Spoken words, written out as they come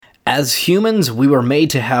As humans, we were made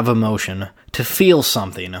to have emotion, to feel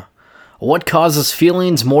something. What causes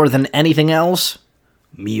feelings more than anything else?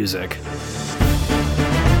 Music.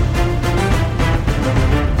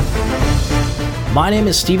 My name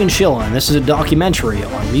is Stephen Schill, and this is a documentary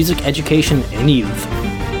on music education in youth.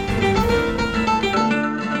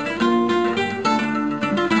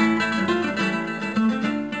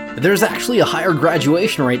 There's actually a higher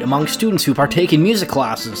graduation rate among students who partake in music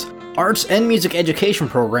classes. Arts and music education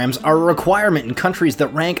programs are a requirement in countries that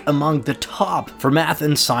rank among the top for math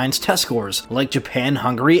and science test scores, like Japan,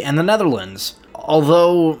 Hungary, and the Netherlands.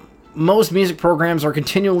 Although, most music programs are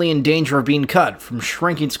continually in danger of being cut from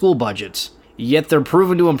shrinking school budgets, yet they're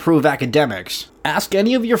proven to improve academics. Ask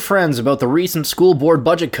any of your friends about the recent school board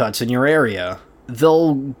budget cuts in your area.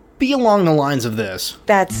 They'll be along the lines of this.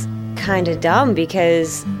 That's kind of dumb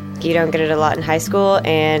because you don't get it a lot in high school,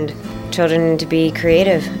 and children need to be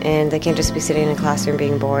creative, and they can't just be sitting in a classroom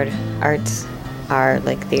being bored. Arts are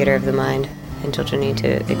like theater of the mind, and children need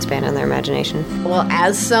to expand on their imagination. Well,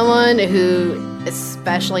 as someone who,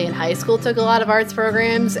 especially in high school, took a lot of arts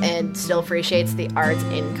programs and still appreciates the arts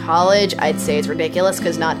in college, I'd say it's ridiculous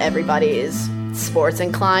because not everybody is sports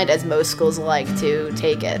inclined as most schools like to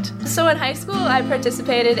take it. So in high school, I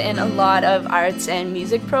participated in a lot of arts and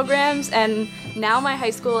music programs, and now my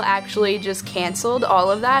high school actually just canceled all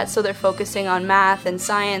of that, so they're focusing on math and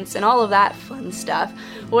science and all of that fun stuff.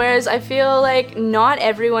 Whereas I feel like not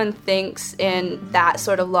everyone thinks in that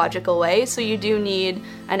sort of logical way, so you do need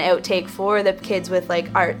an outtake for the kids with like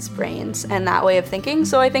arts brains and that way of thinking.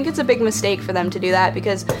 So I think it's a big mistake for them to do that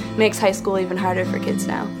because it makes high school even harder for kids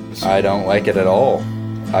now. I don't like it at all.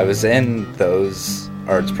 I was in those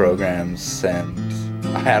arts programs and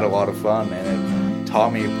I had a lot of fun, and it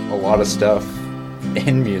taught me a lot of stuff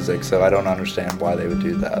in music, so I don't understand why they would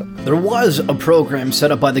do that. There was a program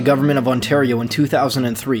set up by the Government of Ontario in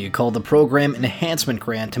 2003 called the Program Enhancement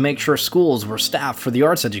Grant to make sure schools were staffed for the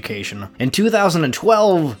arts education. In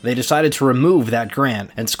 2012, they decided to remove that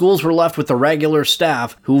grant, and schools were left with the regular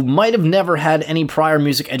staff who might have never had any prior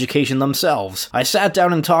music education themselves. I sat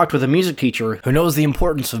down and talked with a music teacher who knows the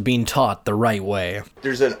importance of being taught the right way.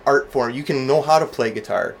 There's an art form. You can know how to play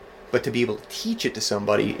guitar, but to be able to teach it to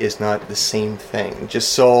somebody is not the same thing.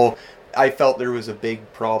 Just so I felt there was a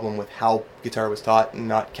big problem with how guitar was taught and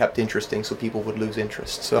not kept interesting, so people would lose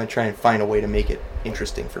interest. So I try and find a way to make it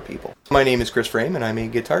interesting for people. My name is Chris Frame, and I'm a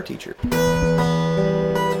guitar teacher.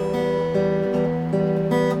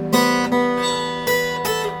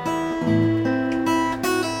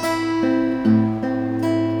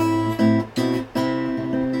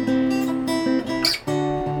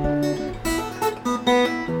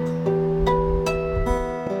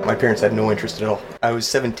 My parents had no interest at all. I was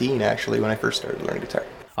 17, actually, when I first started learning guitar.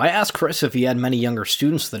 I asked Chris if he had many younger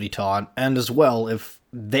students that he taught, and as well, if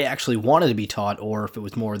they actually wanted to be taught, or if it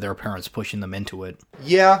was more their parents pushing them into it.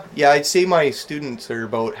 Yeah, I'd say my students are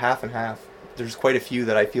about half and half. There's quite a few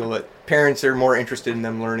that I feel that parents are more interested in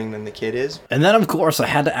them learning than the kid is. And then, of course, I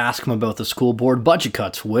had to ask him about the school board budget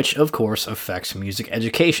cuts, which, of course, affects music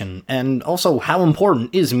education. And also, how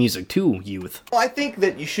important is music to youth? Well, I think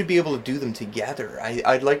that you should be able to do them together.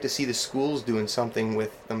 I'd like to see the schools doing something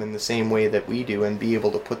with them in the same way that we do and be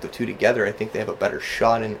able to put the two together. I think they have a better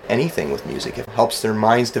shot in anything with music. It helps their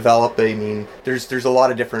minds develop. I mean, there's a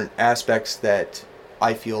lot of different aspects that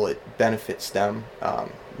I feel it benefits them.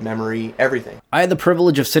 Memory, everything. I had the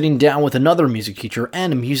privilege of sitting down with another music teacher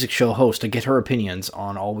and a music show host to get her opinions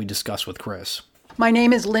on all we discussed with Chris. My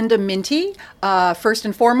name is Linda Minty. First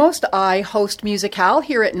and foremost, I host Musicale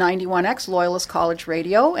here at 91X Loyalist College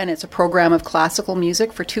Radio, and it's a program of classical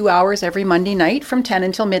music for 2 hours every Monday night from 10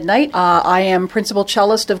 until midnight. I am principal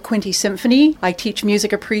cellist of Quinte Symphony. I teach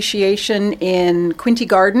music appreciation in Quinte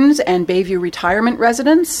Gardens and Bayview Retirement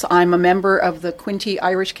Residence. I'm a member of the Quinte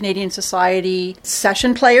Irish Canadian Society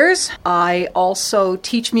Session Players. I also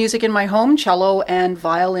teach music in my home, cello and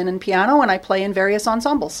violin and piano, and I play in various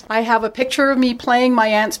ensembles. I have a picture of me playing my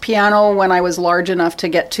aunt's piano when I was large enough to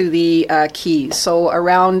get to the keys. So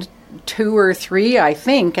around 2 or 3, I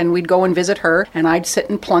think, and we'd go and visit her, and I'd sit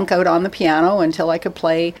and plunk out on the piano until I could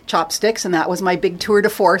play chopsticks, and that was my big tour de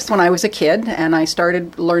force when I was a kid, and I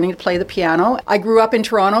started learning to play the piano. I grew up in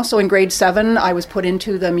Toronto, so in grade 7, I was put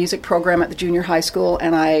into the music program at the junior high school,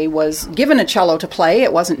 and I was given a cello to play.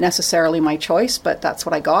 It wasn't necessarily my choice, but that's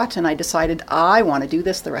what I got, and I decided I want to do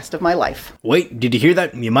this the rest of my life. Wait, did you hear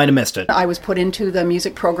that? You might have missed it. I was put into the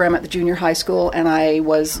music program at the junior high school, and I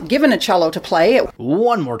was given a cello to play.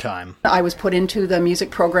 One more time. time. I was put into the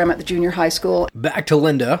music program at the junior high school. Back to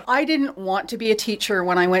Linda. I didn't want to be a teacher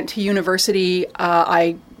when I went to university.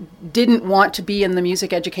 I didn't want to be in the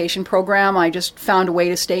music education program. I just found a way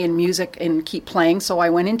to stay in music and keep playing. So I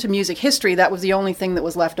went into music history. That was the only thing that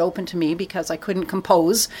was left open to me because I couldn't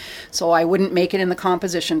compose. So I wouldn't make it in the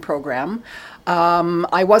composition program.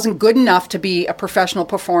 I wasn't good enough to be a professional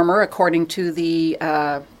performer, according to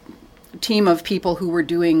the team of people who were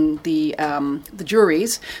doing the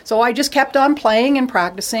juries. So I just kept on playing and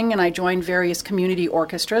practicing, and I joined various community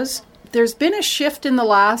orchestras. There's been a shift in the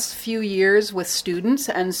last few years with students,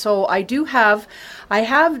 and so I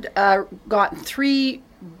have gotten 3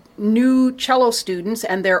 new cello students,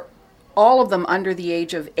 and they're all of them under the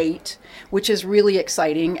age of 8, which is really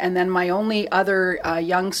exciting. And then my only other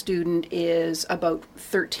young student is about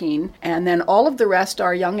 13. And then all of the rest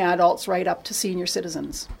are young adults right up to senior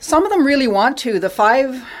citizens. Some of them really want to. The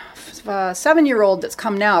 7-year-old that's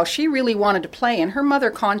come now, she really wanted to play. And her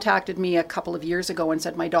mother contacted me a couple of years ago and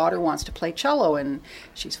said, my daughter wants to play cello, and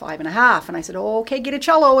she's 5.5. And I said, oh, okay, get a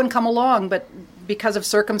cello and come along. But because of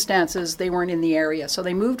circumstances, they weren't in the area. So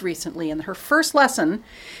they moved recently. And her first lesson,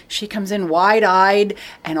 she comes in wide-eyed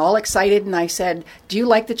and all excited. And I said, do you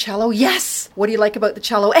like the cello? Yes. What do you like about the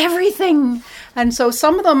cello? Everything. And so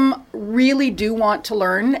some of them really do want to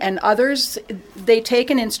learn. And others, they take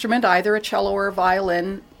an instrument, either a cello or a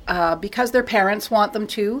violin, because their parents want them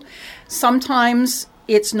to. Sometimes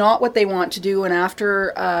it's not what they want to do, and after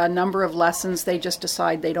a number of lessons, they just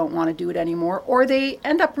decide they don't want to do it anymore, or they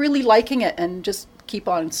end up really liking it and just keep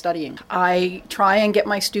on studying. I try and get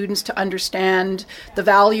my students to understand the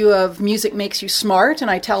value of music makes you smart,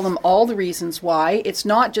 and I tell them all the reasons why. It's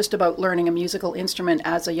not just about learning a musical instrument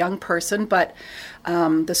as a young person, but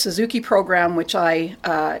the Suzuki program, which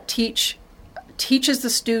I teach, teaches the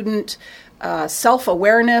student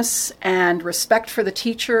self-awareness and respect for the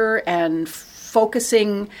teacher and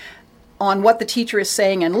focusing on what the teacher is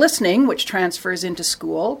saying and listening, which transfers into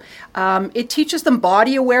school. It teaches them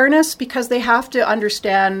body awareness because they have to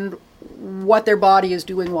understand what their body is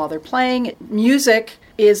doing while they're playing. Music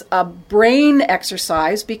is a brain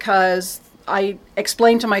exercise because I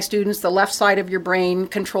explain to my students the left side of your brain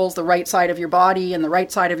controls the right side of your body, and the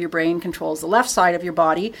right side of your brain controls the left side of your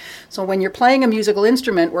body. So when you're playing a musical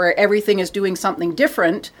instrument where everything is doing something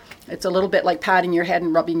different, it's a little bit like patting your head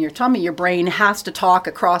and rubbing your tummy. Your brain has to talk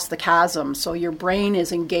across the chasm, so your brain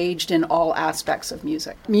is engaged in all aspects of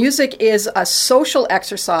music. Music is a social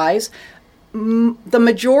exercise. The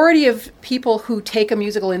majority of people who take a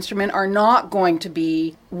musical instrument are not going to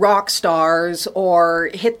be rock stars or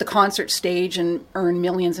hit the concert stage and earn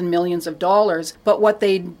millions and millions of dollars. But what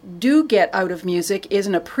they do get out of music is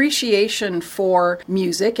an appreciation for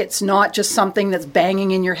music. It's not just something that's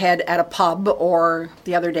banging in your head at a pub, or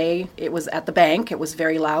the other day it was at the bank. It was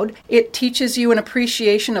very loud. It teaches you an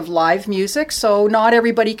appreciation of live music. So not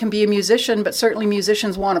everybody can be a musician, but certainly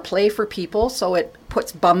musicians want to play for people. So it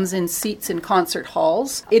puts bums in seats in concert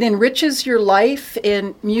halls. It enriches your life,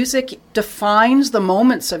 and music defines the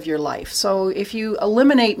moments of your life. So if you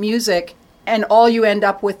eliminate music and all you end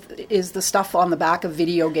up with is the stuff on the back of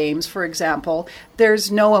video games, for example,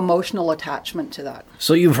 there's no emotional attachment to that.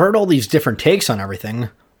 So you've heard all these different takes on everything,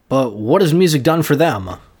 but what has music done for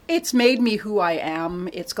them? It's made me who I am.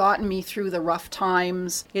 It's gotten me through the rough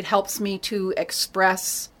times. It helps me to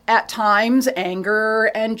express at times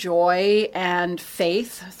anger and joy and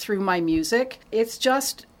faith through my music. It's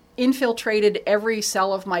just infiltrated every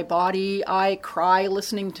cell of my body. I cry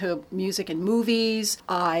listening to music in movies.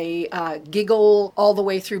 I giggle all the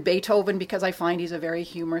way through Beethoven because I find he's a very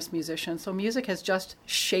humorous musician. So music has just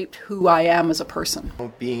shaped who I am as a person.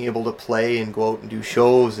 Being able to play and go out and do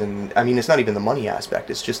shows, and I mean, it's not even the money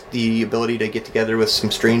aspect. It's just the ability to get together with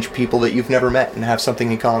some strange people that you've never met and have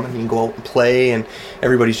something in common. You can go out and play, and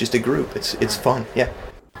everybody's just a group. It's fun, yeah.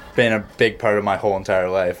 Been a big part of my whole entire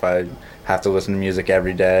life. I have to listen to music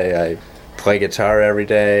every day. I play guitar every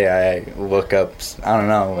day. I look up, I don't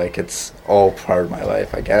know, like it's all part of my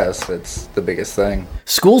life, I guess. It's the biggest thing.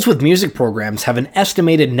 Schools with music programs have an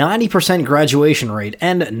estimated 90% graduation rate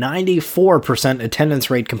and 94% attendance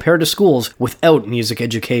rate compared to schools without music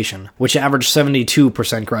education, which average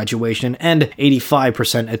 72% graduation and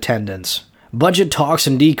 85% attendance. Budget talks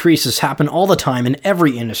and decreases happen all the time in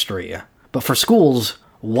every industry. But for schools,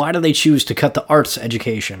 why do they choose to cut the arts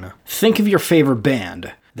education? Think of your favorite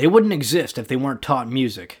band. They wouldn't exist if they weren't taught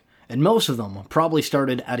music, and most of them probably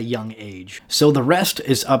started at a young age. So the rest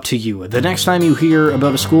is up to you. The next time you hear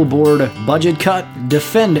about a school board budget cut,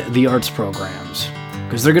 defend the arts programs,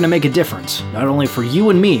 because they're going to make a difference, not only for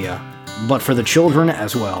you and me, but for the children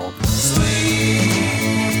as well.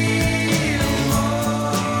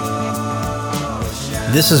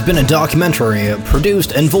 This has been a documentary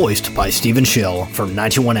produced and voiced by Stephen Schill for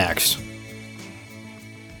 91X.